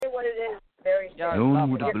what it is. Very strange. No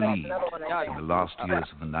one would have believed in the last years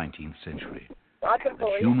of the 19th century that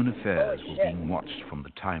human affairs were being watched from the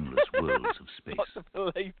timeless worlds of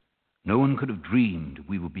space. No one could have dreamed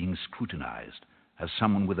we were being scrutinized as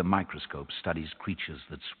someone with a microscope studies creatures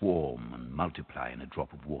that swarm and multiply in a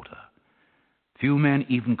drop of water. Few men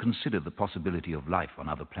even considered the possibility of life on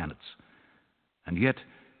other planets. And yet,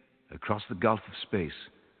 across the gulf of space,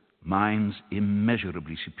 minds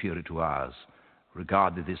immeasurably superior to ours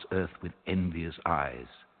regarded this Earth with envious eyes.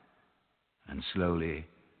 And slowly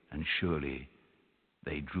and surely,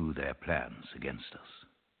 they drew their plans against us.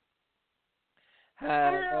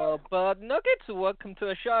 Hello, Bud Nuggets. Welcome to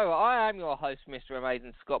the show. I am your host, Mr.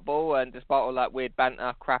 Amazing Scott Ball, and despite all that weird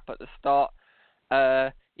banter crap at the start,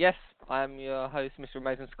 yes, I am your host, Mr.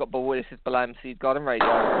 Amazing Scott Ball. This is Below MC Garden Radio.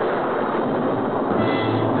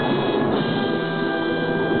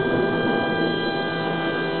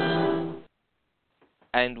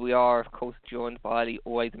 And we are, of course, joined by the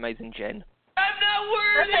always amazing Jen. I'm not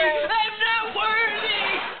worthy! I'm not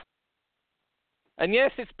worthy! And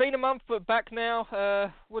yes, it's been a month, but back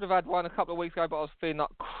now. Would have had one a couple of weeks ago, but I was feeling like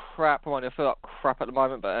crap. I feel like crap at the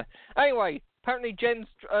moment, but anyway, apparently Jen's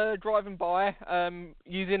driving by,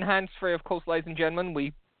 using hands-free, of course, ladies and gentlemen.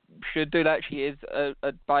 We should do that. She is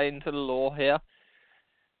obeying to the law here.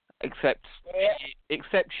 Except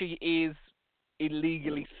she is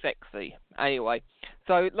illegally sexy. Anyway,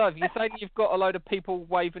 so, love, you're saying you've got a load of people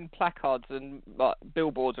waving placards and like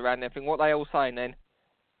billboards around and everything. What are they all saying then?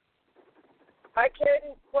 I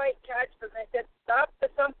couldn't quite catch them. They said, stop for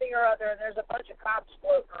something or other, and there's a bunch of cops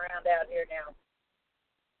floating around out here now.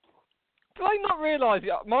 Did I not realise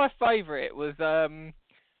it? My favourite was, I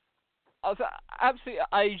was absolutely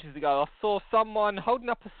ages ago, I saw someone holding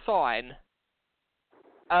up a sign.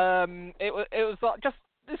 It was like just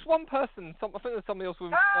this one person. I think there's somebody else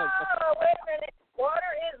with... Oh, wait a minute. Water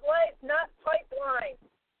is life, not pipeline.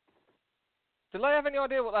 Do they have any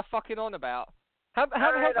idea what they're fucking on about? How the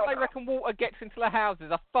hell do they reckon water gets into their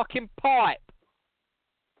houses? A fucking pipe.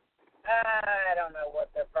 I don't know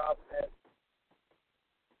what their problem is.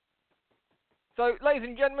 So, ladies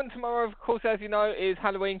and gentlemen, tomorrow, of course, as you know, is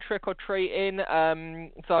Halloween trick-or-treating.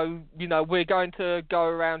 So, you know, we're going to go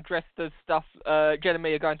around dressed as stuff. Jen and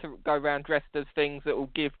me are going to go around dressed as things that will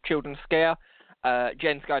give children a scare.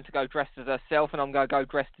 Jen's going to go dressed as herself, and I'm going to go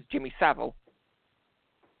dressed as Jimmy Savile.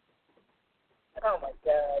 Oh, my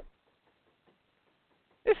God.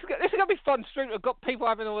 This is going to be fun. We've got people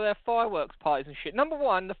having all their fireworks parties and shit. Number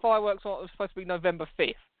one, the fireworks are supposed to be November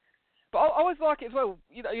 5th. But I always like it as well.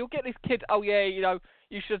 You know, you'll get these kids, oh yeah, you know,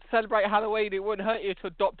 you should celebrate Halloween. It wouldn't hurt you to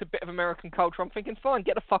adopt a bit of American culture. I'm thinking, fine,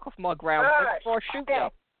 get the fuck off my ground before I shoot you.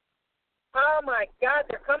 Oh my God,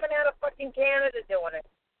 they're coming out of fucking Canada doing it.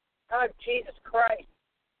 Oh, Jesus Christ.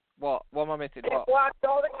 What? What am I missing? They blocked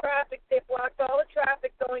all the traffic. They blocked all the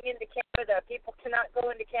traffic going into Canada. People cannot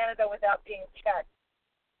go into Canada without being checked.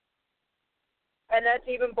 And that's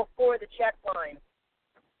even before the check line.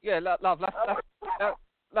 Yeah,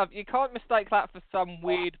 love, you can't mistake that for some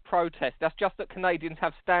weird protest. That's just that Canadians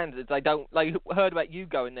have standards. They heard about you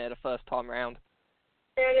going there the first time round.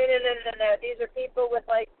 No. These are people with,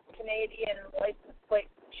 like, Canadian license plates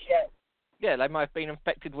and shit. Yeah, they might have been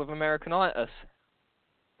infected with Americanitis.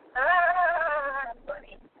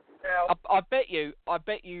 Funny. No. I bet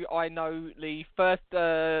you I know the first,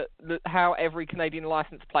 how every Canadian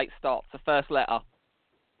license plate starts, the first letter.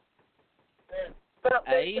 But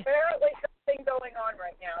there's apparently something going on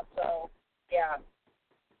right now, so, yeah.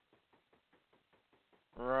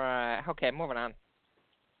 Right, okay, moving on.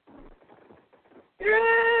 Yeah.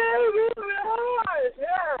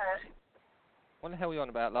 What the hell are you on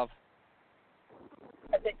about, love?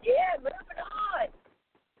 I said, yeah, moving on.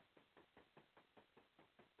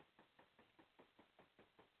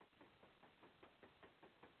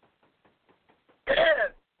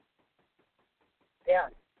 Yeah.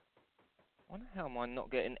 Why the hell am I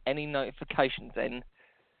not getting any notifications then?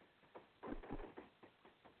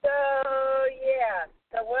 So, yeah.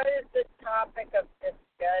 So what is the topic of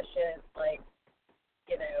discussion? Like,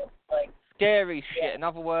 you know, like... Scary shit. In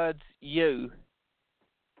other words, you.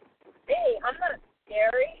 Hey, I'm not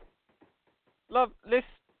scary. Love, this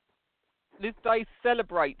day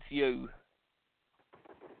celebrates you.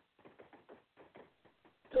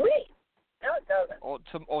 Sweet. No, it doesn't.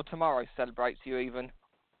 Or tomorrow celebrates you even.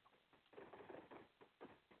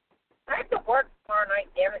 I have to work tomorrow night,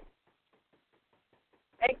 damn it.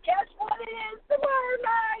 And guess what it is tomorrow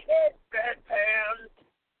night? It's bedpans.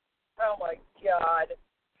 Oh my God.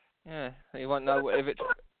 Yeah, you won't know if it's.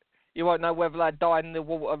 You won't know whether they dyed in the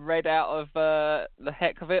water red out of the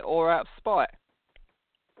heck of it or out of spite.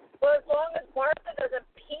 Well, as long as Martha doesn't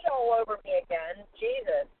pee all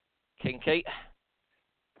kinky.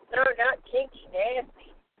 No, not kinky,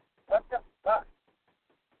 nasty. What the fuck?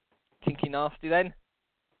 Kinky nasty then?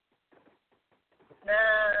 Nah.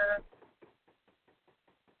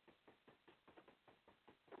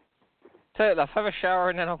 Tell you, love, have a shower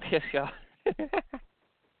and then I'll kiss you.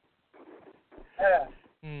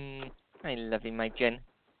 I love you, my Jen.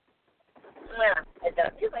 Yeah, I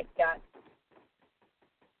love you like that.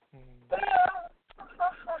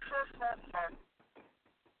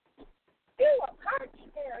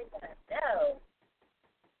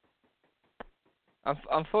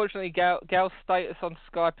 Unfortunately, Gal's status on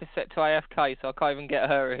Skype is set to AFK, so I can't even get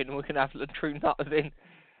her in. We can have the true nutters in.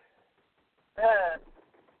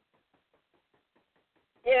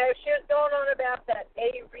 Yeah, she was going on about that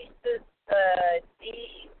A Reese's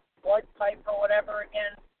D blood type or whatever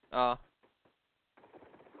again. I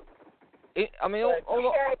mean,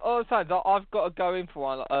 all the time, I've got to go in for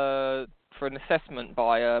one for an assessment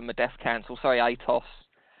by my deaf council, ATOS.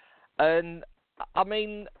 And I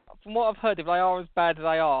mean, from what I've heard, if they are as bad as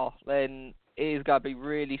they are, then it is going to be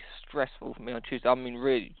really stressful for me on Tuesday. I mean,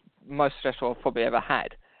 really, most stressful I've probably ever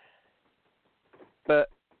had. But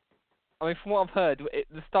I mean, from what I've heard,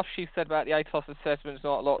 the stuff she said about the ATOS assessment's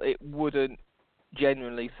not a lot. It wouldn't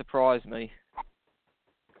genuinely surprise me.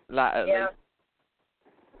 Latterly. Yeah.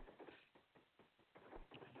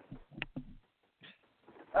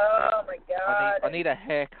 Oh my God. I need a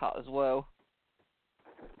haircut as well.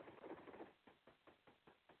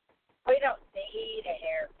 We don't need a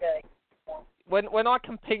haircut. When I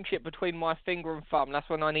can pinch it between my finger and thumb, that's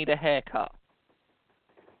when I need a haircut.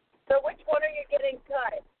 So which one are you getting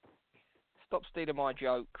cut? Stop stealing my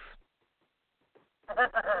jokes. I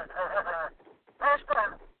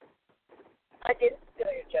didn't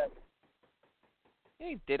steal your joke. Yeah,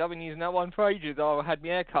 you did. I've been using that one for ages. I had my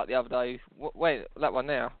hair cut the other day. Wait, that one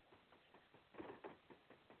there.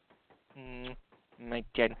 My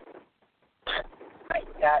Jen. My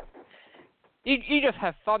God. You just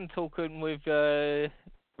have fun talking with your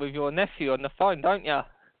nephew on the phone, don't you?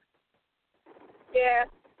 Yeah.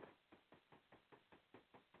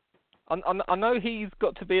 I know he's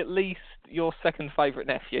got to be at least your second favourite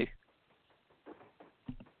nephew.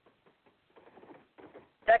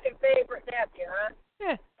 Second favorite nephew, huh?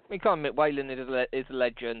 Yeah. We can't admit Waylon is a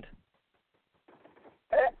legend.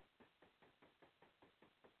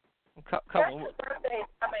 Come on. His birthday is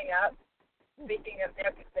coming up. Speaking of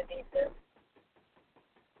nephews and nieces.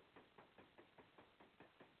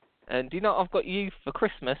 And do you know what I've got you for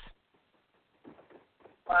Christmas?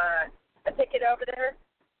 A ticket over there?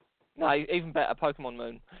 No, even better, Pokemon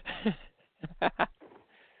Moon. It's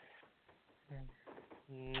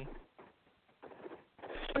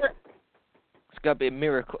going to be a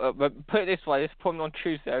miracle. Put it this way, this appointment on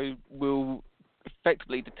Tuesday will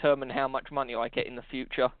effectively determine how much money I get in the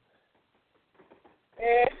future.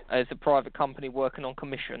 As a private company working on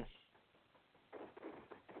commission.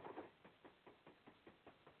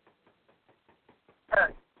 I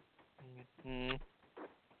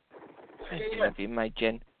love you, mate,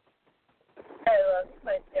 Jen. I love you,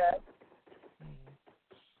 my God.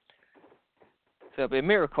 So it'll be a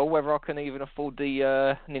miracle whether I can even afford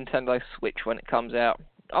the Nintendo Switch when it comes out.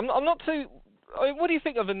 I'm not too. I mean, what do you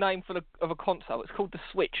think of the name of a console? It's called the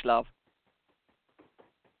Switch, love.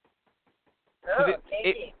 Oh,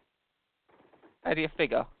 Katie. How do you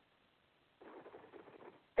figure?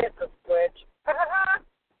 It's a Switch.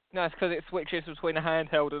 No, it's because it switches between a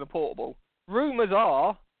handheld and a portable. Rumours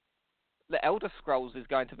are that Elder Scrolls is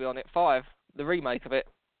going to be on it 5, the remake of it.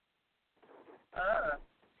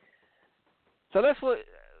 So that's what,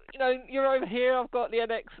 you're over here, I've got the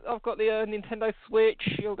Nintendo Switch,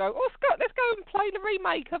 you'll go, oh Scott, let's go and play the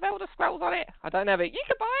remake of Elder Scrolls on it. I don't have it, you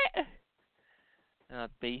can buy it. And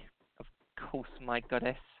I'd be, of course, my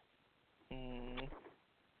goddess.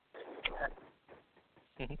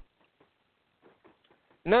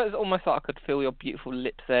 It's almost like I could feel your beautiful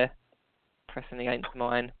lips there, pressing against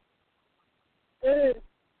mine.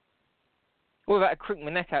 What about I crick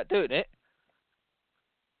my neck out doing it?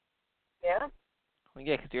 Yeah? Well,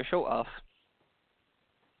 yeah, because you're a short ass.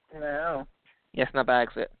 No. Yes, no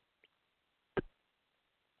bags it.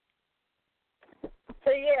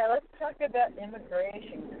 So yeah, let's talk about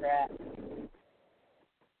immigration crap.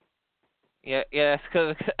 Yeah, it's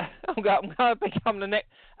because I'm going to become the next...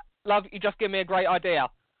 Love, you just give me a great idea.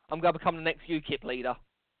 I'm going to become the next UKIP leader.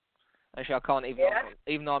 Actually, I can't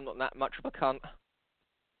even though I'm not that much of a cunt.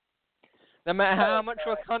 No matter how much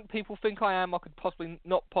of a cunt people think I am, I could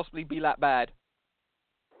not possibly be that bad.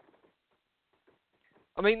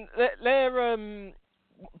 I mean,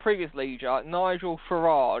 previous leader, Nigel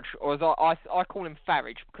Farage, or as I call him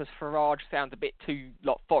Farage, because Farage sounds a bit too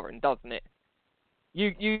foreign, doesn't it?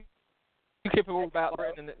 You keep it all about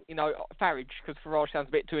Britain, and Farage, because Farage sounds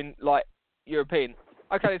a bit too European.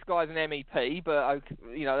 Okay, this guy's an MEP, but okay,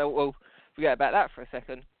 we'll forget about that for a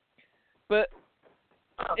second. But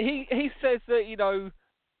he says that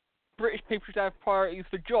British people should have priorities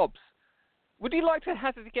for jobs. Would you like to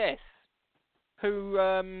hazard a guess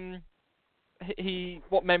who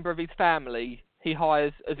what member of his family he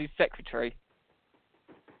hires as his secretary?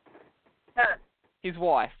 His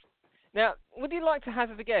wife. Now, would you like to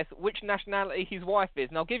hazard a guess which nationality his wife is?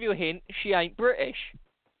 And I'll give you a hint: she ain't British.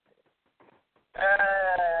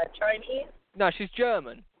 Chinese? No, she's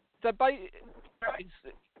German. So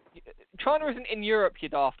China isn't in Europe, you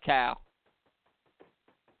daft cow.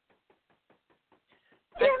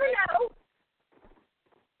 You never know.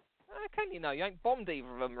 How can you know? You ain't bombed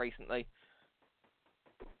either of them recently.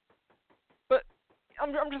 But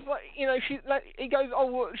I'm just he goes,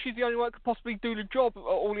 well, she's the only one that could possibly do the job at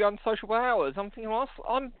all the unsociable hours. I'm thinking, well,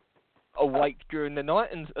 I'm awake during the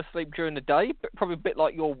night and asleep during the day, but probably a bit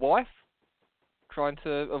like your wife, trying to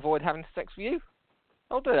avoid having sex with you.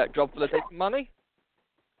 I'll do that job for the decent money.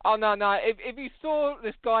 Oh, no. If you saw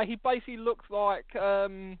this guy, he basically looks like,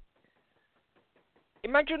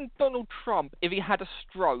 imagine Donald Trump if he had a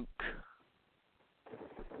stroke.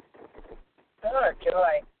 Oh,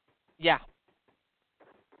 joy. Yeah.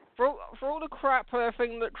 For all the crap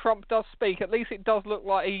thing that Trump does speak, at least it does look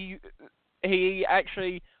like he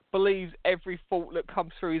actually believes every thought that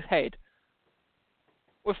comes through his head.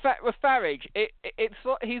 With Farage, it's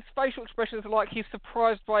like his facial expressions are like he's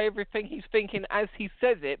surprised by everything he's thinking as he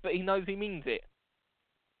says it, but he knows he means it.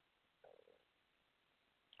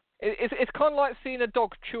 It's kind of like seeing a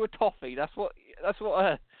dog chew a toffee. That's what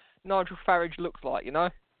Nigel Farage looks like,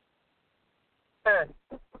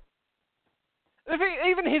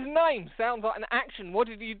 Even his name sounds like an action. What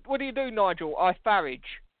do you do, Nigel? I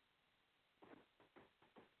Farage.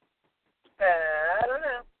 I don't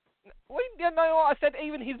know. Well, you know what I said?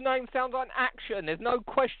 Even his name sounds like an action. There's no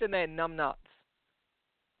question there, numbnuts.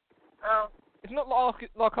 Oh. It's not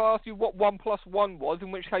like I asked you what 1 + 1 was,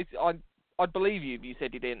 in which case I'd believe you if you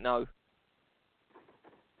said you didn't know.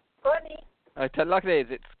 Funny. I tell it like it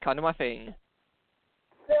is. It's kind of my thing.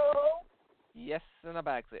 No. Yes, and I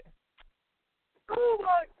bags it. Oh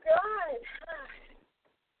my God.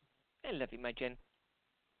 I love you, my Jen.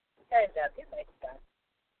 I love you, my God.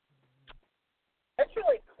 It's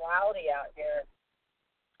really cloudy out here.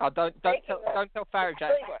 Oh, don't tell Farage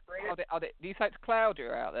that. Do you say it's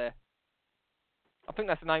cloudier out there? I think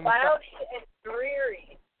that's the name. Cloudy and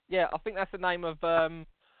dreary. Yeah, I think that's the name of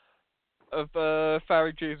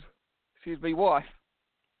Farage's, wife.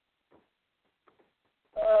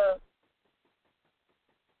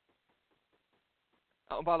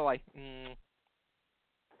 Oh, by the way.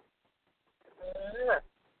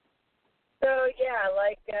 So yeah,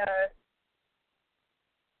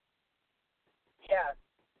 yeah.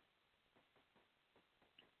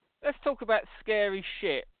 Let's talk about scary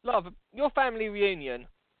shit. Love, your family reunion.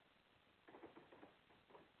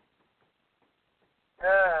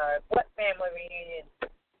 What family reunion?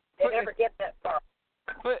 They never get that far.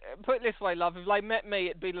 Put it this way, love. If they met me,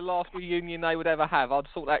 it'd be the last reunion they would ever have. I'd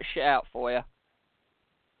sort that shit out for you.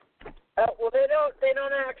 Well, they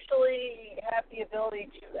don't actually have the ability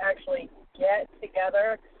to actually get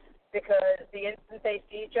together, because the instant they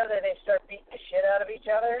see each other, they start beating the shit out of each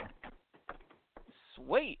other.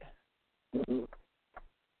 Sweet.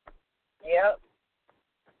 Yep.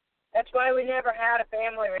 That's why we never had a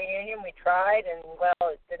family reunion. We tried, and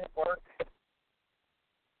well, it didn't work.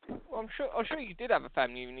 Well, I'm sure you did have a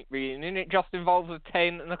family reunion. It just involves a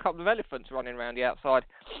 10 and a couple of elephants running around the outside.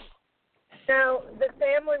 Now, the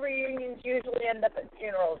family reunions usually end up at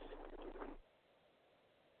funerals.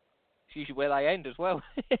 It's usually where they end as well.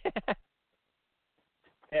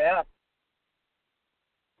 Yeah.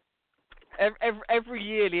 Every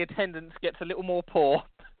year the attendance gets a little more poor.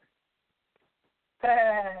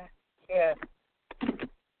 Yeah.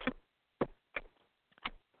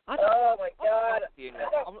 Oh my God.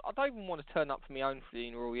 I don't even want to turn up for my own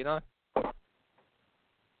funeral,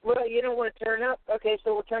 Well, you don't want to turn up? Okay,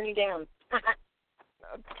 so we'll turn you down.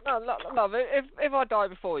 No, love. If I die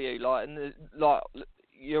before you, and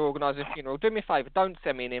you're organising a funeral, do me a favour. Don't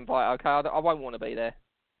send me an invite, okay? I won't want to be there.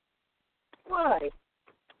 Why?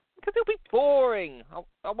 Because it'll be boring.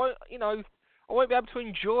 I won't, I won't be able to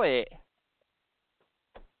enjoy it.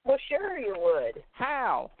 Well, sure you would.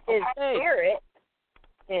 How? In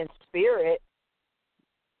spirit.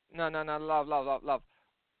 No, love.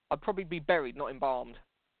 I'd probably be buried, not embalmed.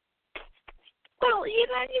 Well,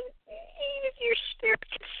 even if your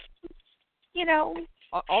spirits,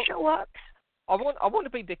 show up. I want to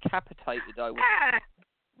be decapitated, though.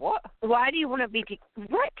 What? Why do you want to be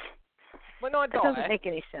what? When I die... That doesn't make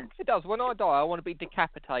any sense. It does. When I die, I want to be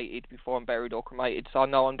decapitated before I'm buried or cremated, so I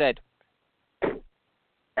know I'm dead.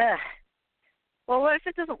 Well, what if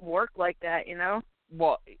it doesn't work like that,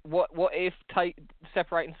 What if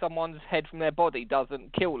separating someone's head from their body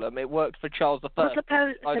doesn't kill them? It worked for Charles I. Well,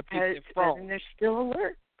 supposing they're still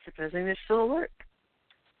alert.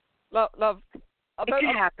 Love, it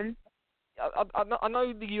could happen. I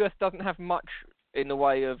know the US doesn't have much in the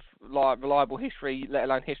way of reliable history, let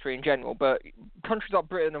alone history in general, but countries like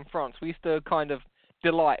Britain and France, we used to kind of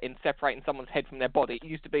delight in separating someone's head from their body. It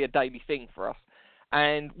used to be a daily thing for us.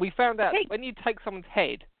 And we found out when you take someone's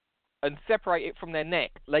head and separate it from their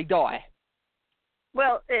neck, they die.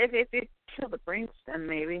 Well, if you kill the brainstem,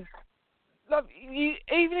 maybe. Look,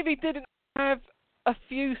 even if he didn't have a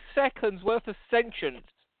few seconds worth of sentience,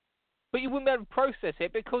 but you wouldn't be able to process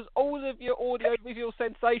it because all of your audio-visual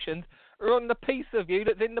sensations are on the piece of you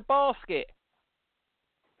that's in the basket.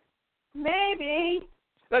 Maybe.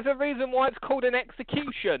 There's a reason why it's called an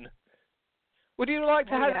execution. Would you like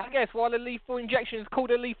to have a guess why the lethal injection is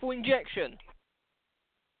called a lethal injection?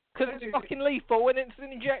 Because it's fucking lethal and it's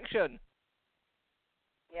an injection.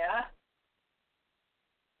 Yeah.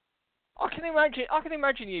 I can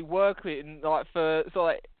imagine you working for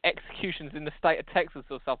executions in the state of Texas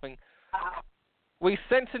or something. We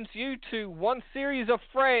sentence you to one series of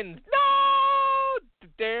friends. No!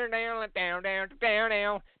 Down, down, down, down, down,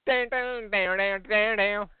 down, down, down, down, down,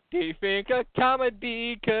 down. Do you think a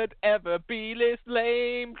comedy could ever be this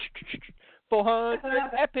lame? 400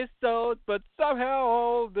 episodes, but somehow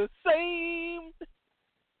all the same.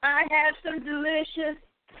 I had some delicious,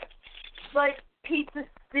 pizza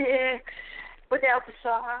sticks without the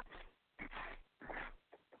sauce.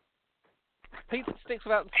 Pizza sticks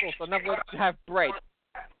without the sauce. In other words, you have bread.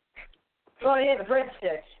 Oh, yeah, the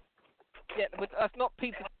breadsticks. Yeah, but that's not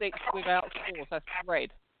pizza sticks without sauce. That's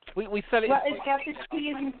bread. We sell it. Well, it's got the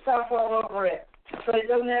cheese and stuff all over it, so it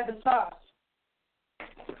doesn't have the sauce.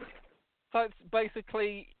 So it's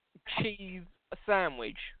basically cheese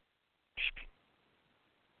sandwich.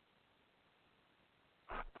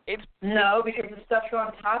 No, because the stuff's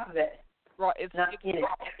on top of it. Right, it's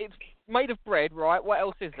made of bread, right? What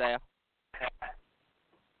else is there?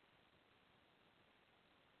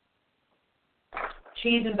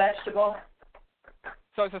 Cheese and vegetable.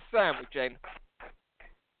 So it's a sandwich, Jen?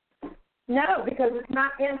 No, because it's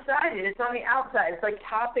not inside it. It's on the outside. It's like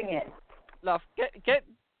topping it. Love, get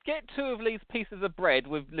two of these pieces of bread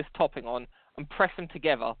with this topping on and press them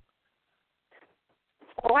together.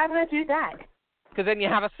 Why would I do that? Because then you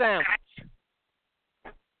have a sandwich.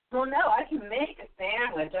 Well, no, I can make a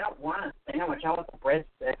sandwich. I don't want a sandwich. I want the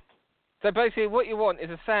breadsticks. So basically what you want is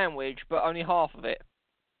a sandwich, but only half of it.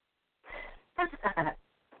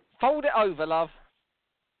 Fold it over, love.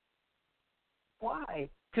 Why?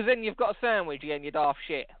 Because then you've got a sandwich again, you daft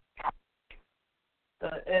shit.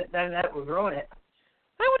 Then that would ruin it.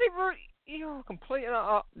 How would it ruin... You're a complete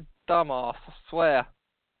dumbass, I swear.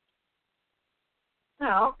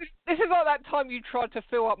 No. This is like that time you tried to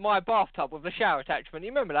fill up my bathtub with a shower attachment.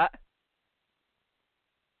 You remember that?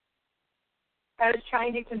 I was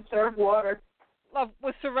trying to conserve water. Love,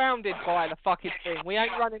 we're surrounded by the fucking thing. We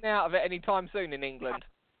ain't running out of it anytime soon in England.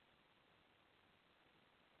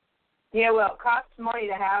 Yeah, well, it costs money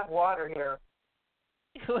to have water here.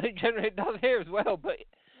 It generally does here as well, but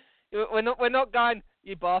we're not going,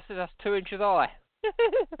 you bastard, that's 2 inches high.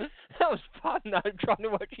 That was fun, though, trying to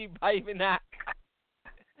watch you bathe in that.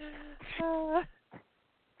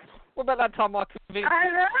 What about that time I convinced you? I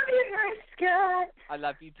love you, Scott. I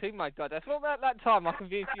love you too, my goddess. What about that time I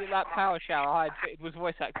convinced you that power shower I had fitted was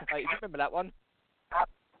voice activated? Remember that one?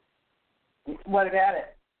 What about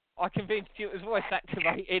it? I convinced you it was voice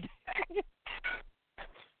activated.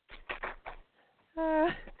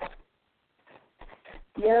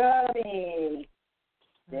 Yummy.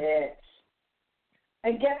 Bitch.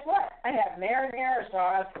 And guess what? I have marinara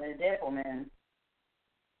sauce and a Dippleman.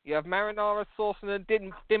 You have marinara sauce and a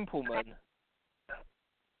Dimpleman?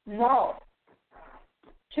 No.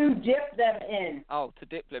 To dip them in. Oh, to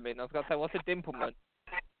dip them in. I was going to say, what's a Dimpleman?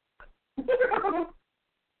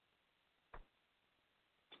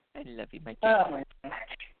 I love you, my Oh, my God.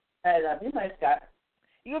 I love you, my Scott.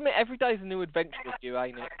 You admit every day's a new adventure with you,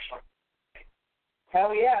 ain't it?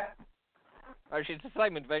 Hell yeah. Actually, it's the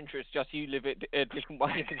same adventure, it's just you live it a different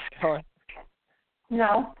way in time.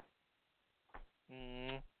 No.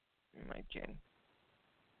 My Jen.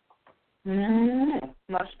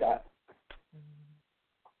 My Scott.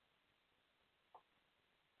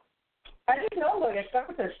 I just know they'll get stuck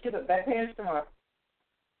with their stupid bedpans tomorrow.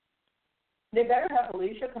 They better have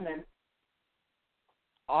Alicia come in.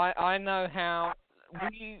 I know how.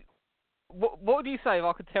 What do you say if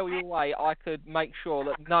I could tell you a way I could make sure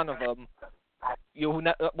that none of them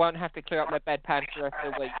won't have to clear up their bedpans for the rest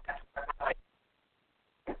of the week?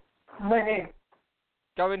 Maybe.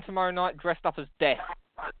 Go in tomorrow night dressed up as Death.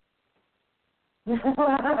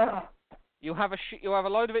 You'll have a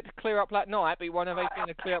load of it to clear up that night, but you won't have anything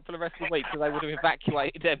to clear up for the rest of the week because they would have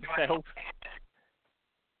evacuated themselves.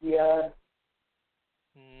 Yeah.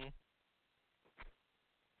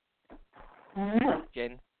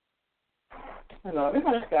 Jen. Hello, this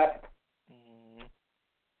is Scott.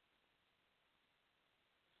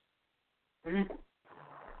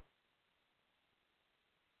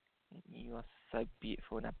 You are so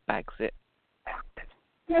beautiful in that bag's it.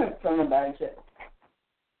 Yeah, it's on the bag's it.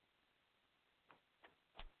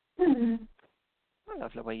 I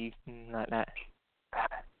love the way you like that.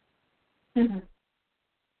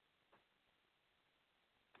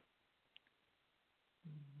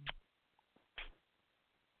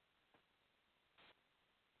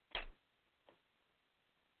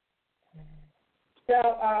 So,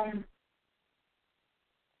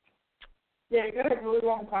 yeah, you're going to have a really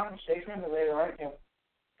long conversation with me later, aren't you?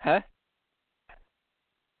 Huh?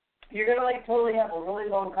 You're going to, totally have a really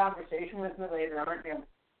long conversation with me later, aren't you?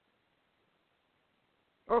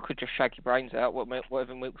 Or I could just shake your brains out,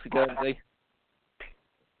 whatever milks you Guernsey.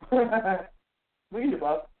 We can do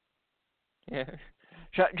both. Yeah.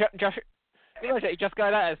 Josh, you just go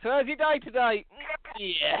that. So how's your day today?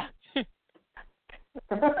 Yeah.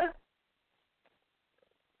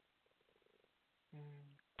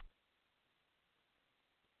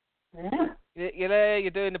 You're there,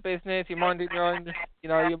 you're doing the business, you're minding your own,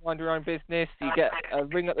 you mind your own business, you get a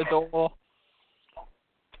ring at the door.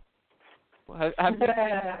 Have you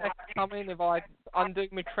come in? If I undo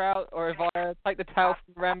my trout, or if I take the towel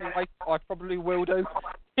from around my waist, I probably will do.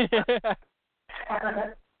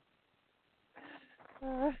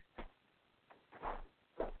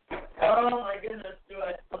 Oh my goodness, do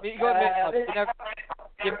it. You got to admit,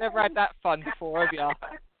 you've never had that fun before, have you?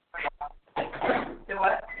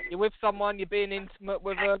 What? You're with someone, you're being intimate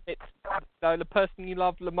with them. It's the person you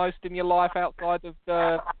love the most in your life outside of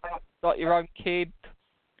your own kid.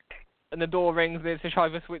 And the door rings and it's the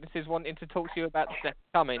Jehovah's Witnesses wanting to talk to you about the second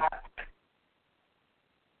coming.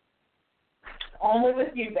 Only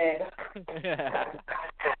with you, babe.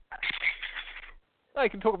 No, you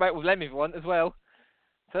can talk about it with Lem if you want as well.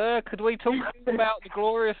 Sir, could we talk about the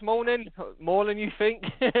glorious morning? More than you think?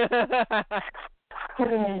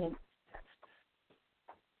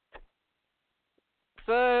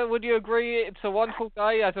 Sir, would you agree it's a wonderful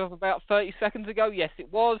day as of about 30 seconds ago? Yes,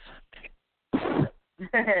 it was.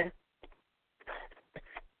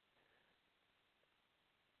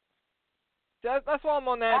 That's why I'm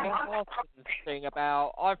on Andy Carson's thing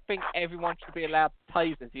about, I think everyone should be allowed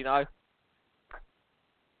tasers, you know.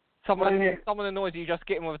 Someone annoys you, just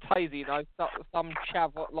get them with a taser, you know. Some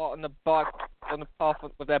chav on the bike, on the path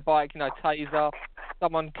with their bike, taser.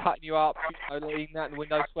 Someone cutting you up, leaning out the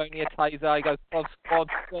window, swinging a taser. He goes, squad,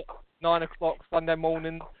 9 o'clock Sunday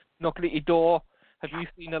morning, knocking at your door. Have you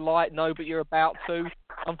seen the light? No, but you're about to.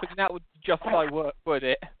 I'm thinking that would just so work, would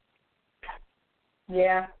it?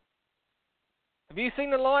 Yeah. Have you seen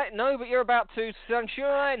the light? No, but you're about to,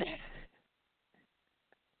 sunshine.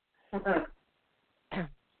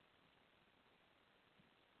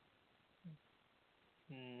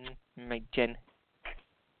 Make Jen.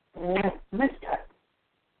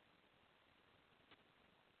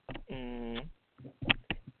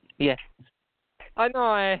 Yeah. I know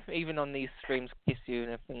I, even on these streams, kiss you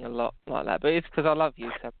and everything a lot like that, but it's because I love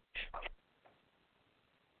you so much.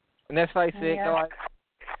 And let's face it, guys,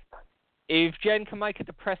 if Jen can make a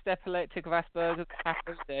depressed epileptic of Asperger's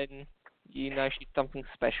happen, then you know she's something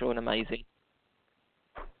special and amazing.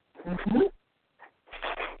 Mm-hmm.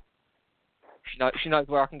 She knows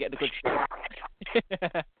where I can get the good shit.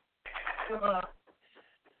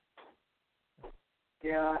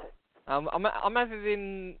 Yeah. I'm as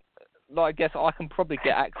in, I guess I can probably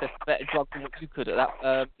get access to better drugs than what you could at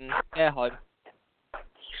that care home.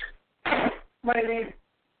 What do you mean?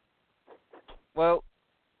 Well,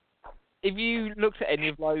 if you looked at any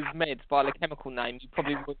of those meds by the chemical name, you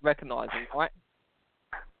probably would recognise them, right?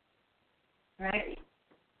 Right.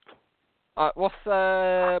 What's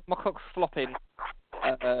my cock's flopping,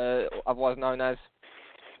 otherwise known as?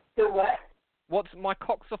 The what? What's my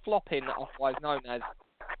cock's a flopping, otherwise known as?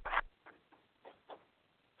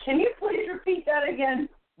 Can you please repeat that again?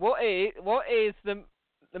 What is the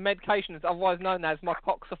medication that's otherwise known as my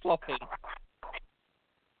cock's a flopping?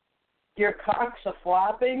 Your cock's a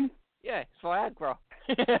flopping? Yeah, it's Viagra.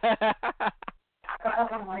 Oh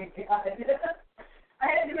my God. I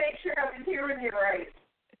had to make sure I was hearing you right.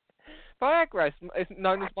 Viagra is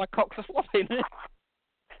known as my cock's a flopping.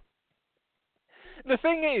 The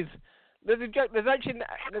thing is, there's a joke. There's actually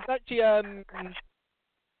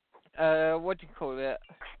what do you call it?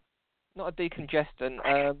 Not a decongestant.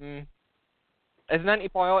 There's an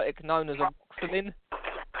antibiotic known as amoxicillin.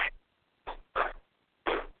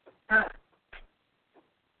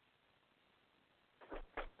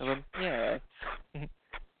 Yeah.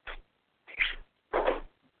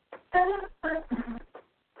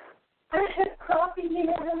 I had coffee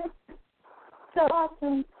here. So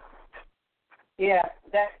awesome. Yeah,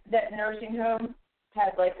 that nursing home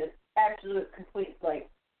had like this absolute complete like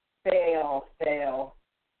fail.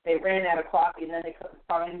 They ran out of coffee and then they couldn't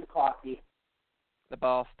find the coffee. The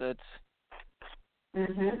bastards.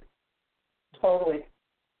 Totally.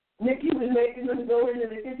 Nikki was making them go into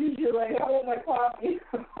the kitchen. She's like, I want my coffee.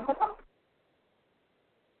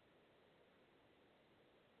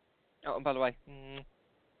 Oh, and by the way.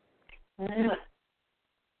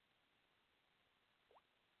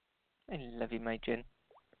 I love you, mate, Jen.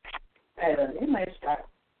 I love you, my star.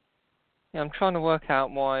 Yeah, I'm trying to work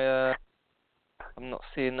out why I'm not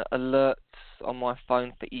seeing alerts on my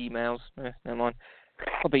phone for emails. Never mind.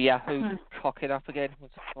 Probably Yahoo cocking up again.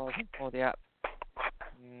 Or the app.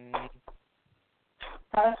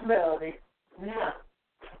 Possibility. Yeah.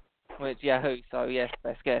 Well, it's Yahoo, so yes,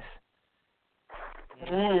 best guess.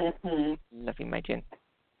 Love you, mate, Jen.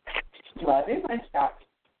 Love you, my star.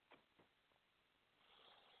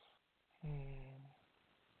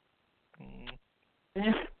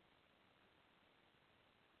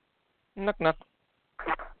 Knock, knock.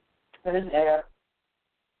 Who's there?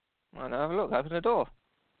 I know, have a look, open the door.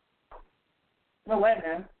 No way,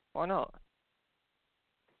 man. Why not?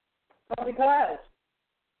 Well, because.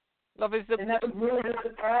 Love, is the... And that was really a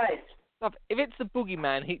surprise. Love, if it's the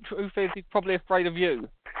boogeyman, truth is he's probably afraid of you.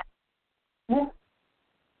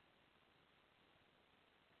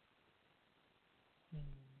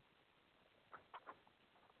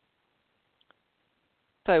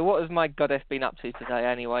 So, what has my goddess been up to today,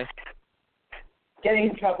 anyway?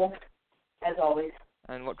 Getting in trouble, as always.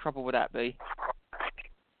 And what trouble would that be?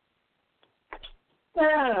 I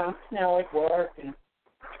don't know. Now, like work and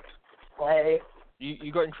play.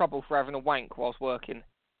 You got in trouble for having a wank whilst working?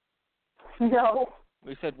 No.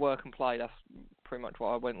 We said work and play. That's pretty much what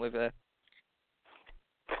I went with there.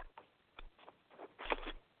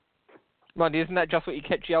 Mind you, isn't that just what you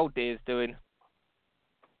kept your old dears doing?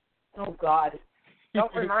 Oh, God.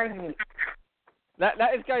 Don't remind me. That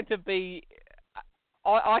is going to be...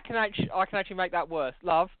 I can actually make that worse.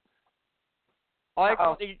 Love,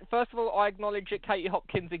 first of all, I acknowledge that Katie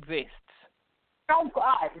Hopkins exists. Oh,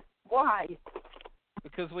 God. Why?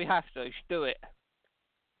 Because we have to. Do it.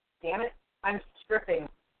 Damn it. I'm stripping.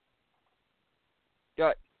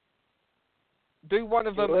 Right. Do one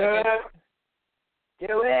of them. Do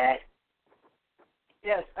it.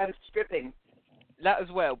 Yes, I'm stripping. That as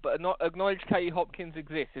well, but not acknowledge Katie Hopkins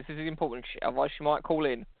exists. This is important shit. Otherwise, she might call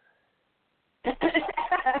in. Just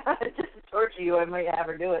to torture you, I might have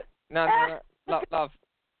her do it. No. Love.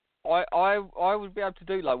 I would be able to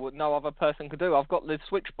do like what no other person could do. I've got the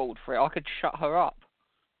switchboard for it. I could shut her up.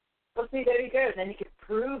 Well, see, there you go. Then you could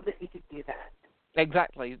prove that you could do that.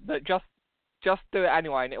 Exactly. But just do it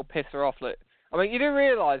anyway, and it'll piss her off. Look, I mean, you do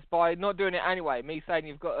realise by not doing it anyway, me saying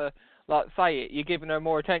you've got to say it, you're giving her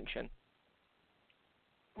more attention.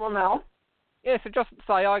 Well, no. Yeah, so just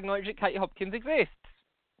say I acknowledge that Katie Hopkins exists.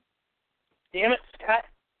 Damn it, Scott.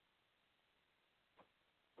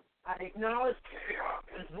 I acknowledge Katie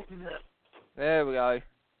Hopkins exists. There we go.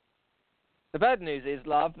 The bad news is,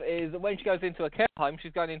 love, is that when she goes into a care home,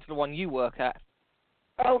 she's going into the one you work at.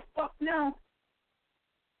 Oh, fuck no.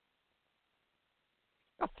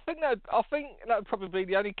 I think that would probably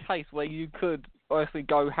be the only case where you could honestly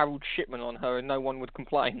go Harold Shipman on her and no one would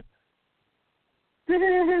complain.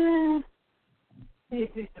 You'd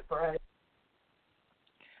be surprised.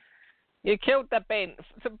 You killed the Ben.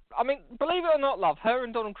 So, I mean, believe it or not, love, her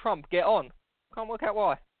and Donald Trump get on. Can't work out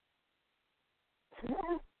why.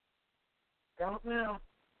 Don't know.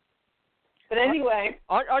 But anyway.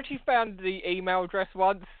 I actually found the email address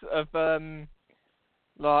once of her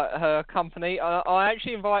company. I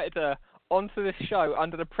actually invited her onto this show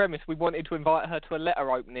under the premise we wanted to invite her to a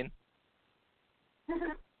letter opening.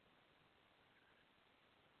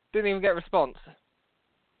 Didn't even get a response.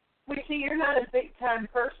 Well, you see, you're not a big-time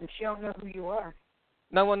person. She don't know who you are.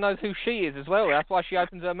 No one knows who she is as well. That's why she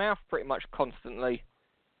opens her mouth pretty much constantly.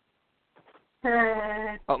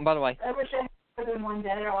 Oh, and by the way. I wish I had more than one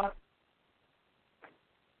day off.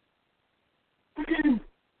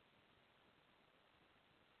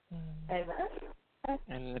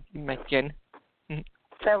 And Jen.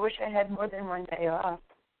 I wish I had more than one day off.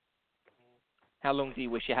 How long do you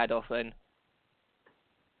wish you had off then?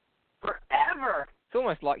 Forever. It's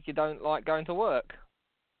almost like you don't like going to work.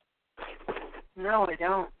 No, I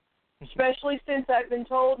don't. Especially since I've been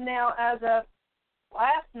told now as of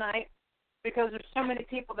last night, because there's so many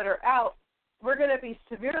people that are out, we're going to be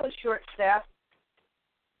severely short-staffed,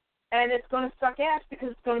 and it's going to suck ass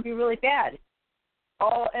because it's going to be really bad,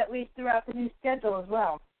 at least throughout the new schedule as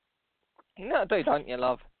well. No, don't you,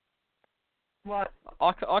 love? What?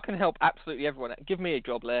 I can help absolutely everyone. Give me a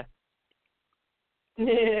job, Blair.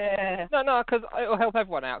 Yeah. No, because it'll help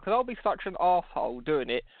everyone out, because I'll be such an arsehole doing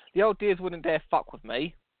it. The old dears wouldn't dare fuck with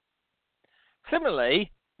me.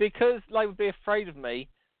 Similarly, because they would be afraid of me,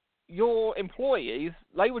 your employees,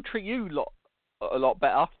 they would treat you a lot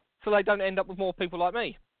better, so they don't end up with more people like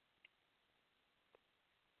me.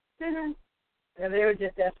 Mm-hmm. And they would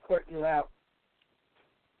just escort you out.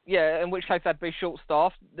 Yeah, in which case they'd be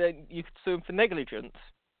short-staffed, then you could sue them for negligence.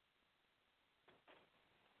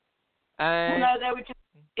 And no, they would just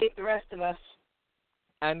eat the rest of us.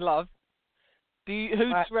 And love, who do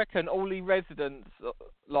you reckon all the residents, who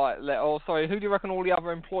do you reckon all the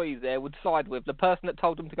other employees there would side with? The person that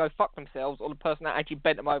told them to go fuck themselves, or the person that actually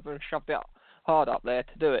bent them over and shoved it hard up there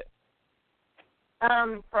to do it?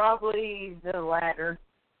 Probably the latter.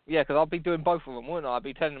 Yeah, because I'd be doing both of them, wouldn't I? I'd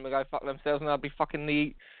be telling them to go fuck themselves, and I'd be fucking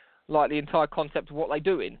the entire concept of what they're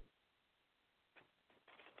doing.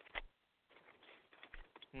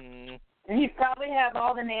 And you'd probably have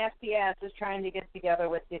all the nasty asses trying to get together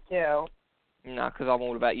with you, too. No, because I'm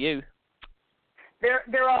all about you.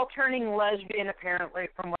 They're all turning lesbian, apparently,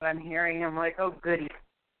 from what I'm hearing. I'm like, oh, goody.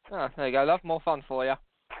 Oh, there you go, love. More fun for you.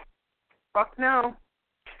 Fuck no.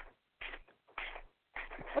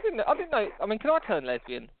 I didn't know. I mean, can I turn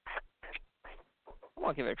lesbian? I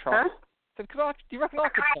might give it a try. Huh? So, do you reckon I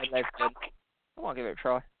could turn lesbian? I might give it a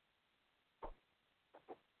try.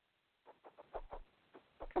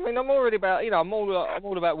 I mean, I'm already about, I'm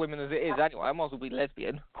all about women as it is anyway. I might as well be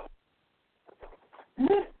lesbian.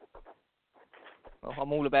 Well,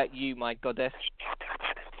 I'm all about you, my goddess.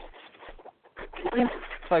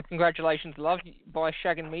 So, congratulations, love. By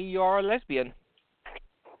shagging me, you are a lesbian.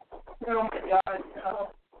 Oh my God,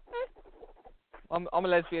 no. I'm a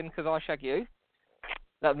lesbian because I shag you.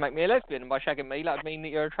 That would make me a lesbian, and by shagging me, that would mean that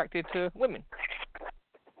you're attracted to women.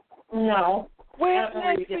 No. We're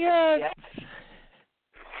lesbians!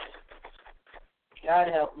 God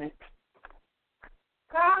help me.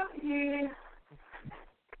 Copy.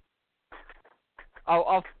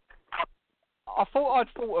 Oh, I thought I'd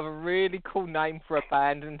thought of a really cool name for a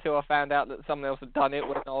band until I found out that someone else had done it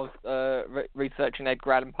when I was researching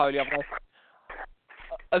Edgar Allan Poe the other day.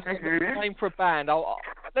 As a name for a band,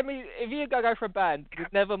 if you go for a band, the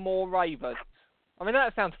Nevermore Ravens. I mean,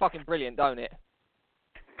 that sounds fucking brilliant, don't it?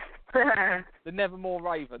 The Nevermore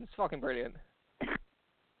Ravens, fucking brilliant.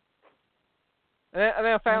 And then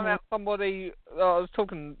I found out somebody, I was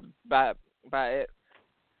talking about it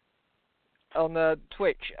on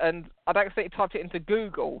Twitch, and I'd accidentally typed it into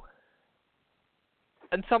Google,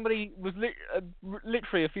 and somebody was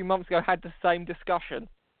literally a few months ago had the same discussion.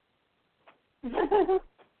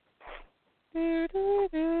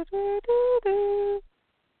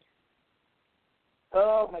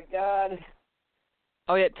 Oh my God.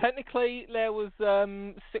 Oh yeah, technically there was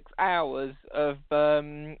 6 hours of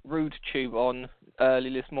Rude Tube on early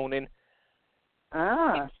this morning.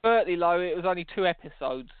 Ah. It's fairly low. It was only 2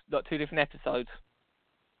 episodes, not 2 different episodes.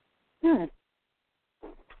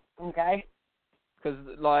 Okay. Because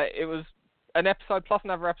it was an episode plus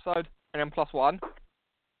another episode, and then plus one.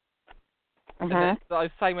 And then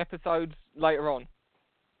those same episodes later on.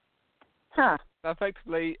 Huh. So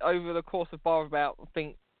effectively, over the course of about, I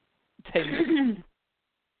think, 10 minutes,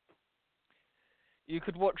 you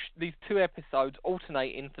could watch these 2 episodes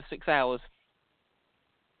alternating for 6 hours.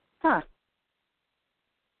 Huh.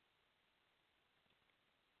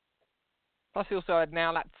 Plus, he also had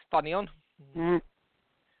Now That's Funny on. Mm.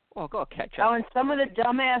 Oh, I've got to catch up. Oh, and some of the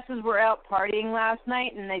dumbasses were out partying last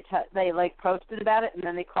night, and they posted about it, and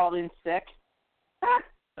then they called in sick.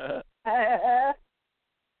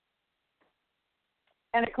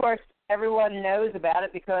 And, of course, everyone knows about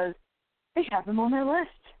it because they have them on their list.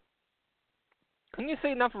 Can you see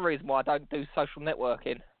another reason why I don't do social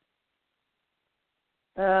networking?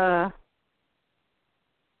 Well,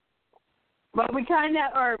 we kind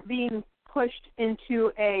of are being pushed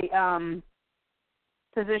into a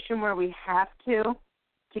position where we have to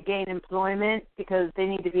gain employment because they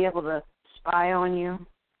need to be able to spy on you.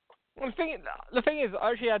 Well, the thing is,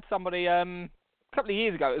 I actually had somebody couple of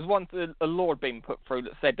years ago, it was once a law had been put through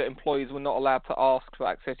that said that employees were not allowed to ask to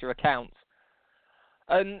access your accounts.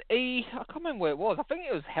 And I can't remember where it was. I think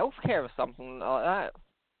it was healthcare or something like that.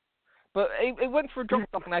 But it went for a job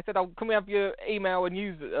stuff, and they said, "Oh, can we have your email and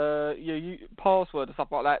use your password or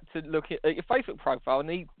something like that to look at your Facebook profile?" And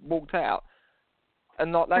he walked out.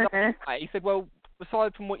 And like that, he said, "Well,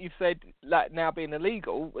 aside from what you've said, that now being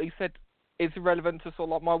illegal," he said, "it's irrelevant to sort of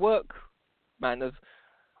like my work manners."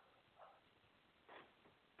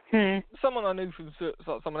 Someone I knew from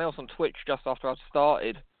someone else on Twitch just after I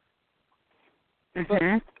started. But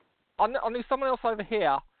I knew someone else over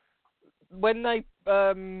here when they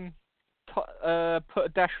put a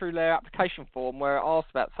dash through their application form where it asked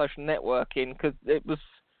about social networking, because it was,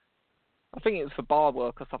 I think it was for bar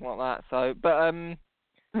work or something like that. So, but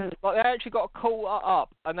like they actually got a call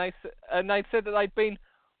up, and they said that they'd been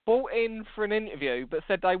brought in for an interview, but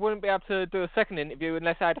said they wouldn't be able to do a second interview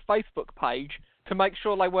unless they had a Facebook page to make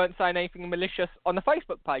sure they weren't saying anything malicious on the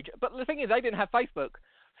Facebook page. But the thing is, they didn't have Facebook,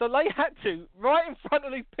 so they had to, right in front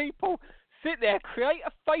of these people, sit there, create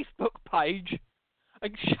a Facebook page,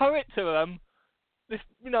 and show it to them. This,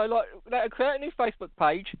 like they create a new Facebook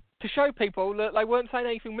page to show people that they weren't saying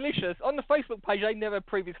anything malicious on the Facebook page they never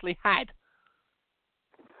previously had.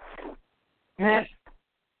 Yeah.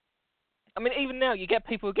 I mean, even now you get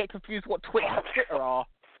people who get confused what Twitch and Twitter are.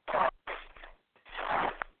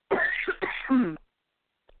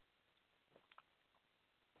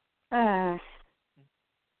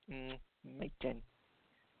 Make Jen.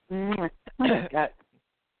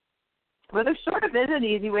 Well, there sort of is an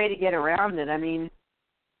easy way to get around it. I mean,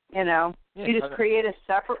 you just create a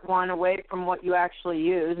separate one away from what you actually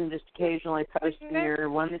use and just occasionally post your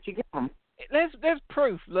one that you give them. There's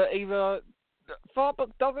proof that either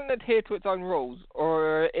Fartbook doesn't adhere to its own rules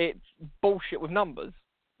or it's bullshit with numbers.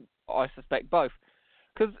 I suspect both.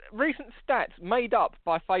 Because recent stats made up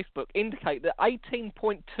by Facebook indicate that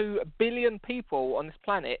 18.2 billion people on this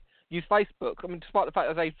planet use Facebook. I mean, despite the fact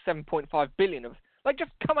that there's 7.5 billion of us. They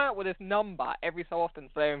just come out with this number every so often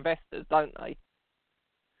for their investors, don't they?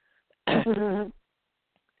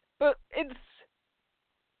 But it's...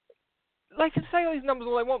 They can say all these numbers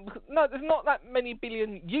all they want. Because, no, there's not that many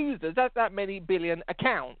billion users. There's that many billion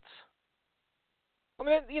accounts. I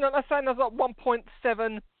mean, they're saying there's like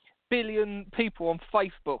 1.7 billion people on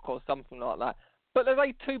Facebook or something like that. But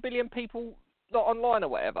there's 2 billion people online or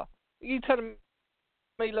whatever. You tell me,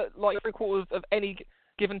 like 3/4 of any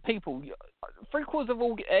given people, 3/4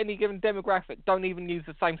 of any given demographic don't even use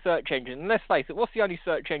the same search engine. And let's face it, what's the only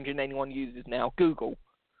search engine anyone uses now? Google.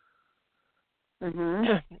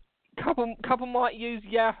 Couple might use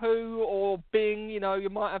Yahoo or Bing. You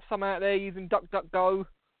might have some out there using DuckDuckGo.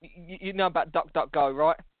 You know about DuckDuckGo,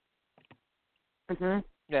 right?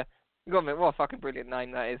 Yeah. You got to admit, what a fucking brilliant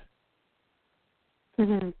name that is.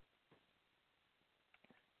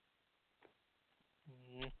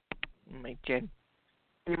 Make Jen.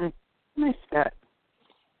 Nice that.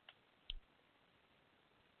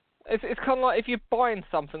 It's kind of like if you're buying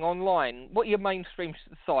something online, what are your mainstream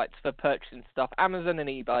sites for purchasing stuff? Amazon and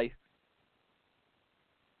eBay.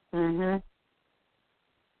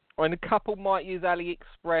 Or a couple might use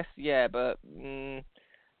AliExpress, yeah, but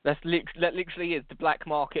that literally is the black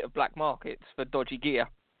market of black markets for dodgy gear.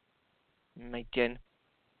 Make Jen.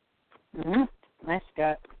 Nice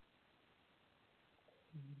Scott.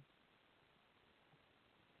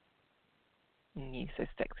 You're so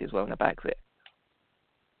sexy as well in the back's it.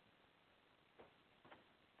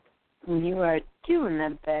 You are doing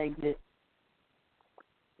that bag bit.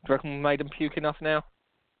 Do you reckon we made them puke enough now?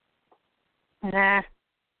 Nah.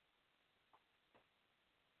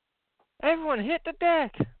 Everyone hit the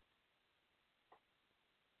deck!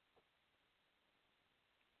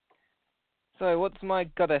 So, what's my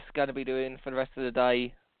goddess going to be doing for the rest of the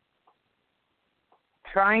day?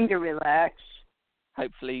 Trying to relax.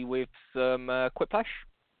 Hopefully with some quiplash.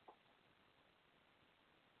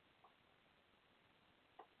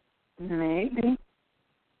 Maybe.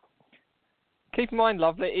 Keep in mind,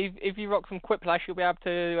 lovely, if you rock some quiplash, you'll be able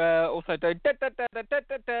to also do da da da da da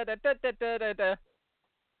da da da da da da da.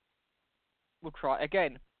 We'll try it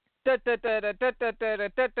again. Da da da da da da da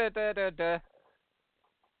da da da da da.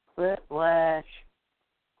 Quiplash.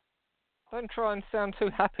 Don't try and sound too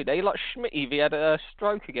happy there. You're like Schmitty if he had a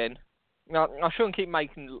stroke again. No, I shouldn't keep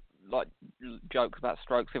making like jokes about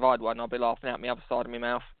strokes. If I had one, I'd be laughing out the other side of my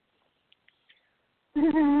mouth.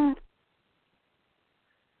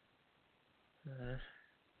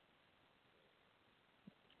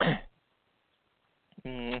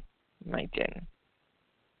 My Jen.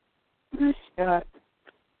 Scott.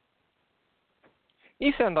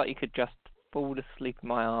 You sound like you could just fall asleep in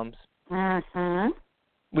my arms. Mm-hmm.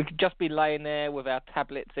 We could just be laying there with our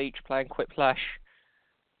tablets each playing Quiplash.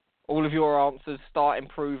 All of your answers start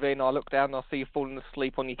improving. I look down and I see you falling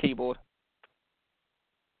asleep on your keyboard.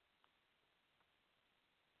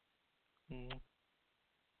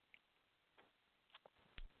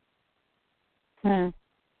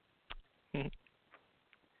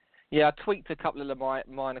 Yeah, I tweaked a couple of the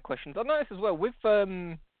minor questions. I noticed as well, with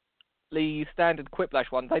the standard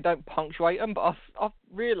Quiplash ones, they don't punctuate them, but I've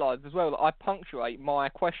realised as well that I punctuate my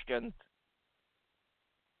questions.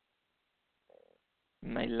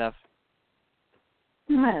 My love.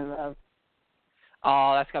 My love.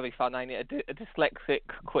 Oh, that's going to be fun, ain't it? A dyslexic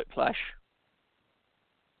Quiplash.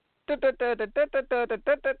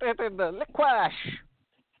 Lickwash!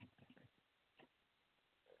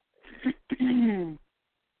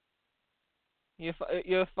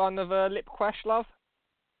 You're fond of lip quash, love?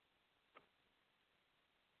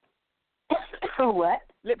 What?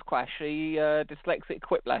 Lip quash, the dyslexic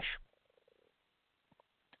Quiplash.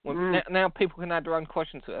 Well, now people can add their own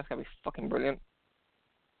questions to it. That's going to be fucking brilliant.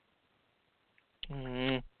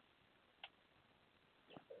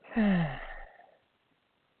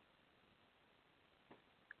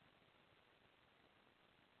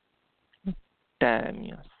 Damn,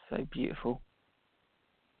 you're so beautiful.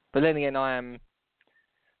 But then again, I am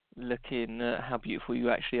looking at how beautiful you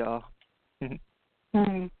actually are.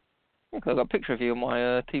 I've got a picture of you on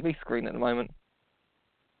my TV screen at the moment.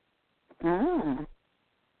 Mm.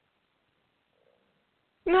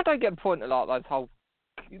 I don't get the point of like those whole...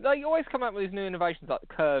 They always come out with these new innovations like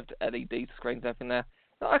curved LED screens and everything there.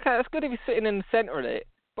 Okay, that's good if you're sitting in the centre of it,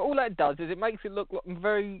 but all that does is it makes it look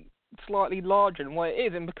very slightly larger than what it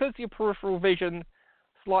is, and because your peripheral vision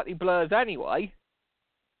slightly blurs anyway,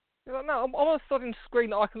 you're like, no, I'm on a sudden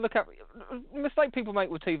screen that I can look at. The mistake people make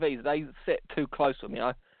with TVs, they sit too close to them,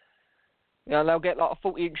 you know, they'll get like a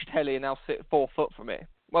 40-inch telly and they'll sit 4 foot from it.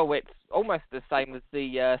 Well, it's almost the same as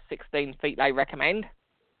the 16 feet they recommend.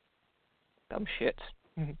 Dumb shit.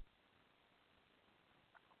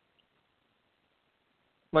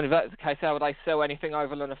 Well, if that's the case, how would they sell anything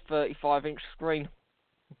over than a 35-inch screen?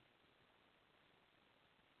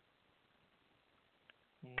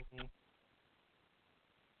 It's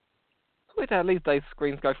weird how these days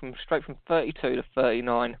screens go straight from 32 to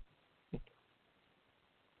 39.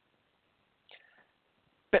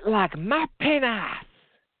 Bit like my penis!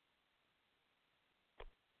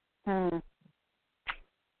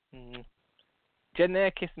 Jen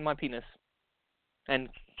there kissing my penis. And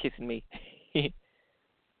kissing me.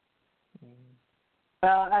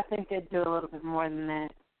 Well, I think they'd do a little bit more than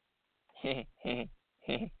that. You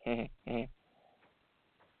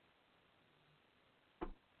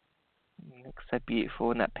look so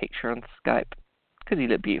beautiful in that picture on Skype. Because you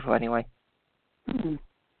look beautiful anyway.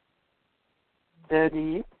 So do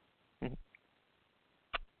you?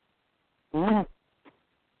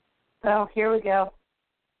 Oh, here we go.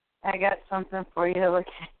 I got something for you to look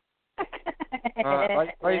at.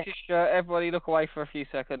 Alright, wait, just everybody look away for a few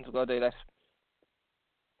seconds. We've got to do this.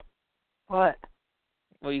 What?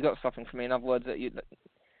 Well, you got something for me. In other words, that you.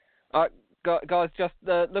 Alright, guys, just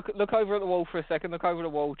look over at the wall for a second. Look over the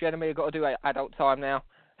wall. Jeremy, you've got to do adult time now.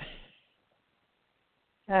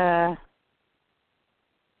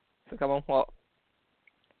 So come on, what?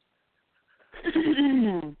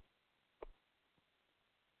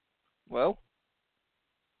 Well?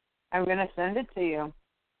 I'm going to send it to you.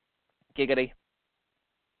 Giggity.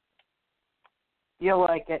 You'll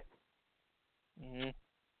like it.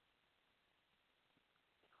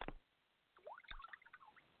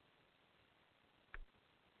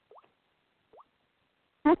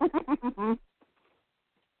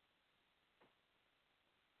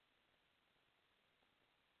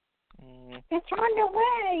 It's on the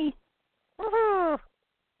way.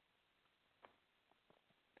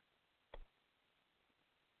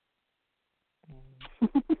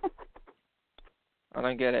 I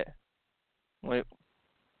don't get it. Wait.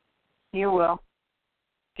 You will.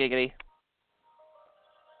 Giggity.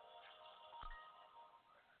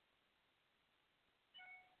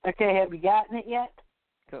 Okay, have you gotten it yet?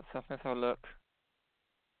 Got something. Let's have a look.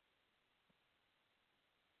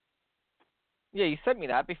 Yeah, you sent me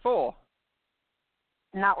that before.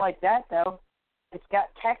 Not like that, though. It's got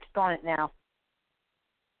text on it now.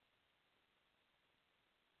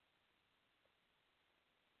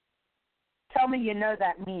 Tell me you know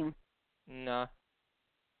that meme. No.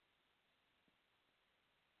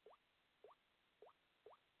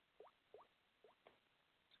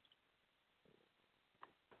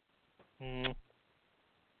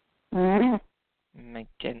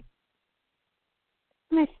 Megan.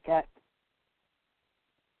 Miss Scott.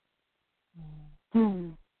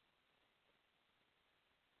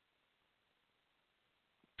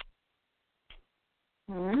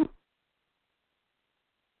 Hmm.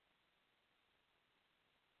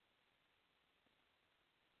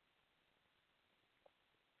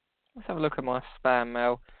 Let's have a look at my spam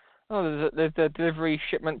mail. Oh, there's a delivery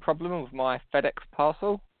shipment problem with my FedEx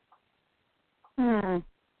parcel.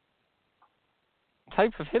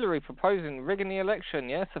 Tape of Hillary proposing rigging the election.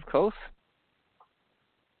 Yes, of course.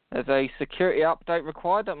 There's a security update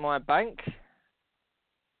required at my bank.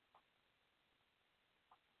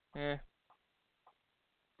 Yeah.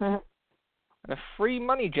 And a free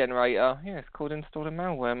money generator. Yeah, it's called installing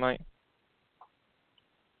malware, mate.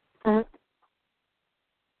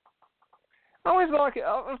 I always like it.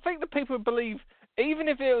 I think the people would believe, even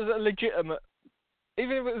if it was legitimate,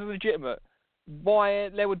 why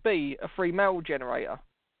there would be a free mail generator.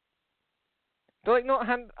 Do they not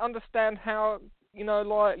understand how,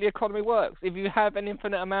 like the economy works? If you have an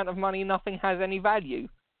infinite amount of money, nothing has any value.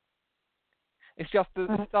 It's just that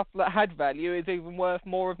the stuff that had value is even worth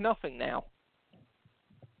more of nothing now.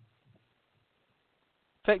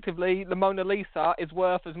 Effectively, the Mona Lisa is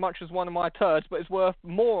worth as much as one of my turds, but it's worth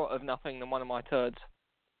more of nothing than one of my turds.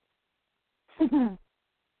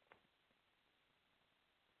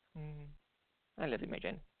 I love you, my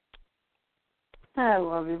Jen. I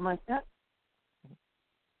love you, my cat.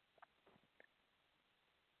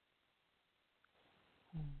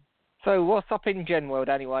 So, what's up in Gen World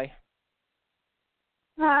anyway?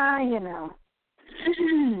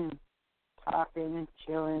 Talking,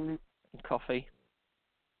 chilling. Coffee.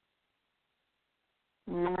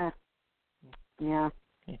 Yeah.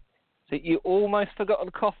 So, you almost forgot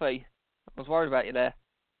the coffee. I was worried about you there.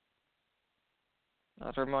 I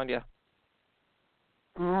have to remind you.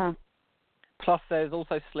 Plus, there's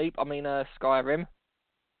also sleep. Skyrim.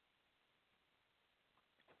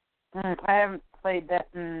 I haven't played that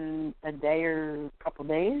in a day or a couple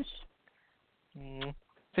days.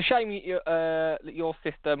 It's a shame that your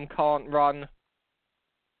system can't run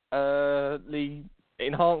the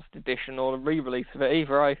enhanced edition or the re-release of it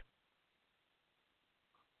either, eh?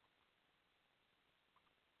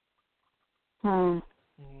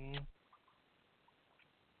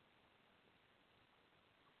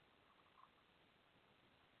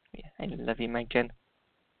 Yeah, I love you, mate, Jen.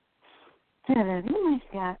 I love you, my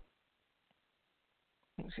Scott.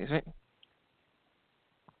 Excuse me.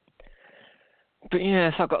 But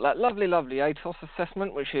yes, I've got that lovely ATOS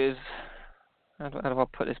assessment, which is, how do I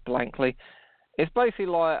put this blankly? It's basically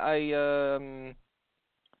like a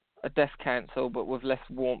death cancel, but with less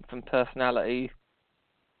warmth and personality.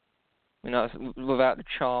 It's without the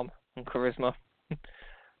charm and charisma.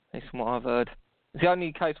 That's what I've heard. It's the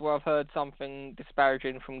only case where I've heard something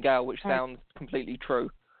disparaging from Gail, which sounds completely true.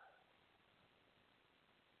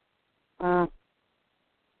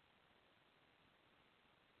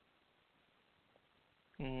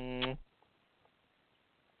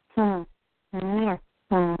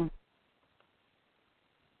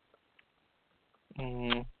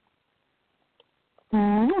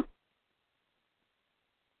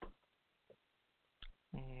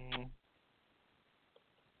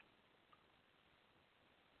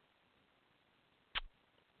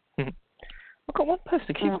 I've got one person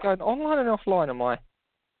who keeps going online and offline on my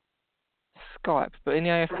Skype, but in the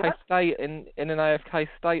AFK state, in an AFK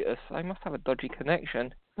status, they must have a dodgy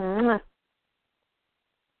connection.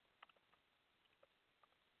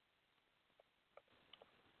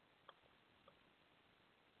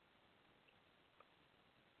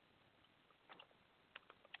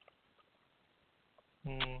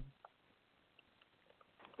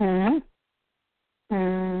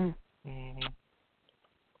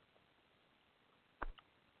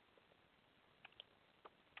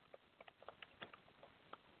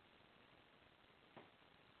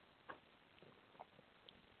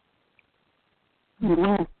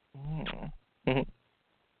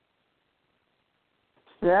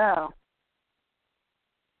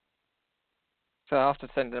 So after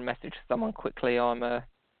sending a message to someone quickly, I'm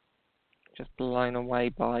just blown away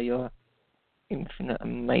by your infinite,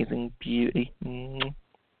 amazing beauty. There's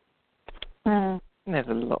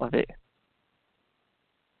a lot of it.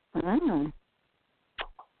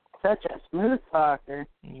 Such a smooth talker.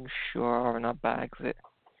 You sure are, and I bags it.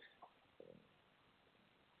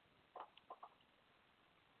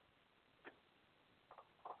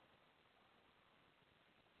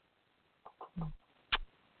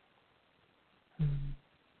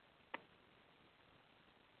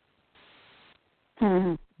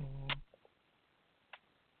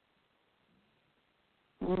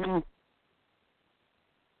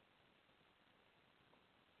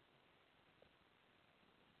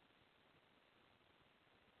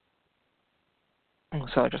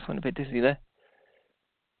 Sorry, I just went a bit dizzy there.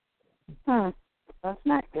 That's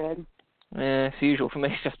not good. Yeah, it's usual for me.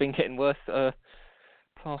 It's just been getting worse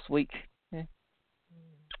past week. Yeah.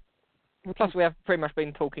 Plus, we have pretty much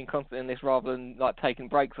been talking constantly in this rather than like taking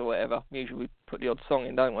breaks or whatever. Usually we put the odd song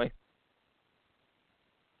in, don't we?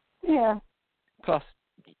 Yeah. Plus,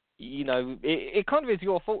 you know, it kind of is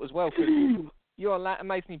your fault as well, because Your Latin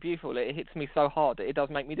makes me beautiful. It hits me so hard that it does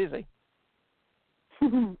make me dizzy.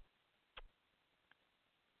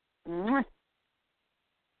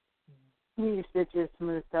 You such a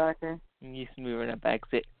smooth talker. You smooth in a bags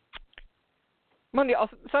it. Monday, I'll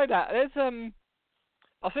say that. There's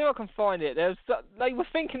I'll see if I can find it. They were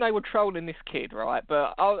thinking they were trolling this kid, right?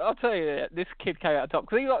 But I'll tell you, this kid came out top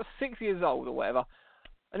because he's like 6 years old or whatever.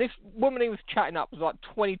 And this woman he was chatting up was like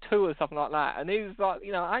 22 or something like that. And he was like,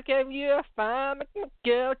 you know, I gave you a fine, make my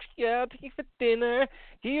girl, take you for dinner,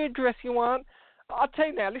 give you a dress you want. I'll tell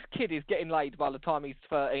you now, this kid is getting laid by the time he's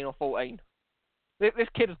 13 or 14. This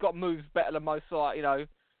kid has got moves better than most, like, you know.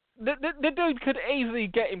 The dude could easily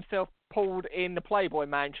get himself pulled in the Playboy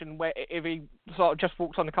Mansion where if he sort of just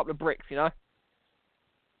walks on a couple of bricks, you know.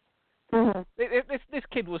 Mm-hmm. This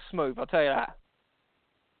kid was smooth, I'll tell you that.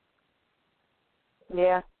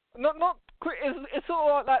 Yeah. Not quick. It's sort of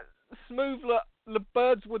like that smooth that the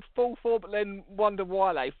birds would fall for, but then wonder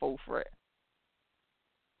why they fall for it.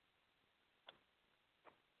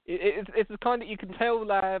 It's the kind that you can tell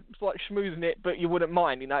they're like schmoozing it, but you wouldn't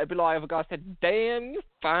mind, you know. It'd be like if a guy said, "Damn, you're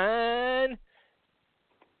fine,"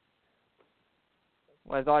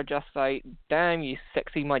 whereas I just say, "Damn, you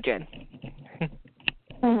sexy, my Jen,"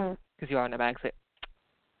 because you are in the bags it.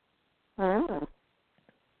 Mm.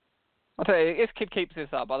 I'll tell you, this kid keeps this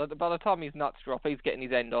up. By the time his nuts drop, he's getting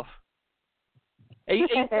his end off. He's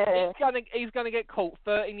gonna get caught,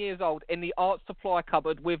 13 years old, in the art supply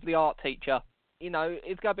cupboard with the art teacher. You know,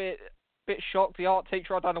 he's gonna be a bit shocked. The art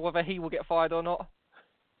teacher, I don't know whether he will get fired or not.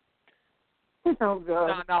 Oh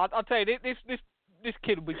God. No, I'll tell you, this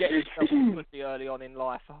kid will be getting himself pretty early on in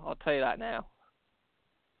life. I'll tell you that now.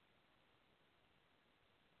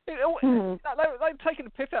 They've taken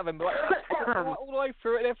the piss out of him, but like, all the way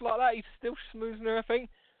through it, and everything like that, he's still smoothing everything.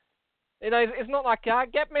 You know, it's not like, I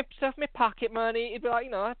get myself my pocket money. It'd be like,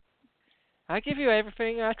 you know, I give you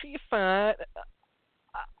everything, I treat you fine.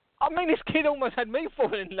 I mean, this kid almost had me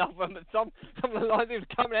falling in love with him at some of the lines he was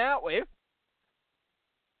coming out with.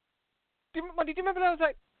 Did you remember that? I was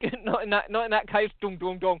like, not in that case, dong,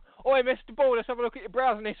 dong, dong. Oh, hey, Mr. Ball, let's have a look at your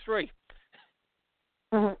browsing history.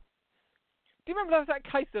 Mm-hmm. Do you remember there was that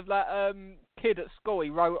case of that kid at school?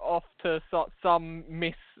 He wrote off to some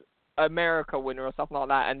Miss America winner or something like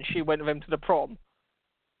that, and she went with him to the prom.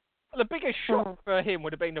 The biggest shock for him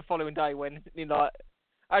would have been the following day when, you know,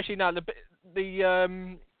 actually no,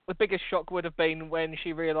 the biggest shock would have been when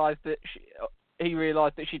he realised that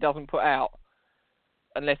she doesn't put out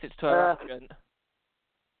unless it's to her agent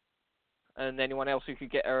and anyone else who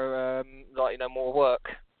could get her like, you know, more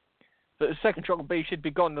work. But the second shock would be she'd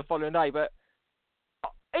be gone the following day. But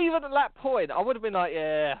even at that point, I would have been like,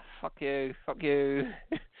 yeah, fuck you.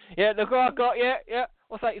 Yeah, look what I got, yeah.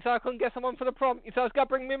 What's that? You say I couldn't get someone for the prom? You say I was going to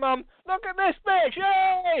bring me mum? Look at this bitch,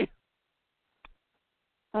 yay!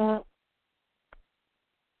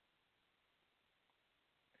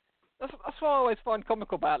 That's what I always find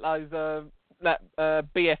comical about those that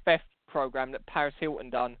BFF program that Paris Hilton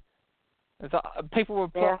done. It's like, people were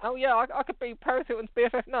reply, oh yeah, I could be Paris Hilton's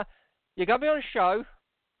BFF. No, you're going to be on a show,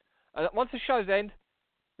 and once the show's end,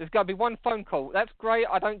 there's going to be one phone call. That's great,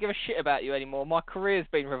 I don't give a shit about you anymore. My career's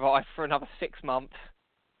been revived for another 6 months.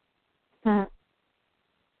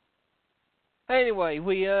 Anyway,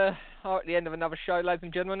 we are at the end of another show, ladies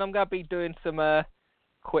and gentlemen. I'm going to be doing some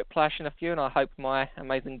quit plashing a few, and I hope my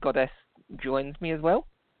amazing goddess joins me as well.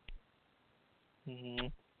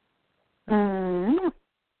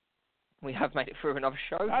 We have made it through another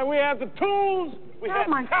show. We have the tools. We have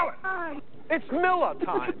talent. God. It's Miller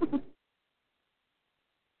time.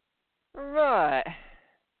 Right.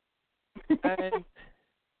 And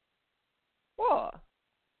what?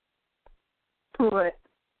 What?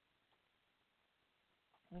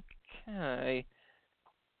 Okay.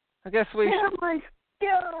 I guess we. Oh my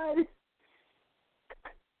God.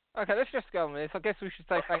 Okay, let's just go on with this. I guess we should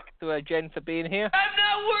say thanks to Jen for being here. I'm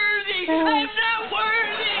not worthy.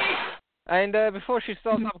 And before she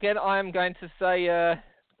starts up again, I am going to say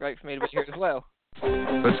it's great for me to be here as well.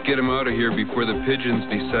 Let's get him out of here before the pigeons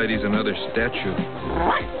decide he's another statue.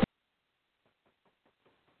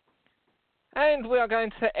 And we are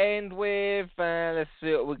going to end with, let's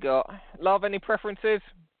see what we got. Love, any preferences?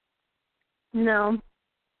 No.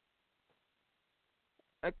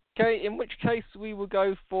 Okay, in which case we will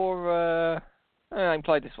go for, I haven't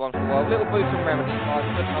played this one for a while. Little Boots and Remedy.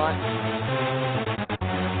 Good night.